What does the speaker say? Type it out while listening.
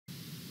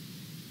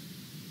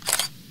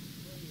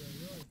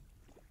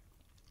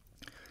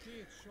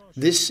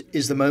This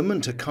is the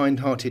moment a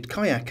kind-hearted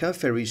kayaker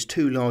ferries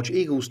two large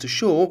eagles to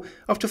shore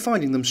after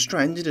finding them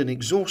stranded and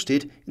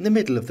exhausted in the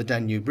middle of the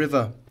Danube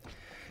River.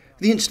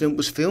 The incident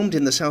was filmed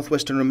in the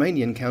southwestern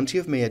Romanian county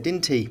of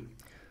Măiedinți.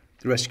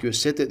 The rescuers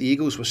said that the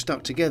eagles were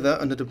stuck together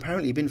and had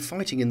apparently been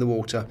fighting in the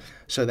water,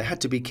 so they had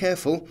to be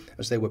careful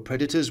as they were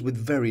predators with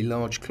very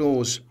large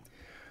claws.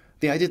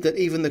 They added that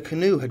even the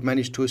canoe had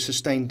managed to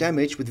sustain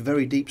damage with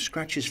very deep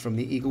scratches from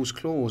the eagles'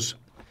 claws.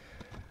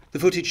 The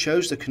footage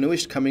shows the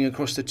canoeist coming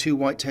across the two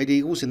white-tailed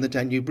eagles in the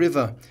Danube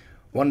River.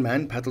 One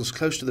man paddles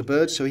close to the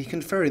birds so he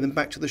can ferry them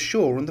back to the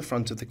shore on the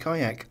front of the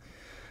kayak.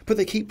 But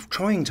they keep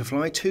trying to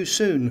fly too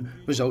soon,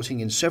 resulting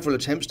in several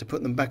attempts to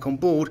put them back on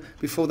board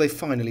before they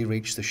finally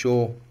reach the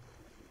shore.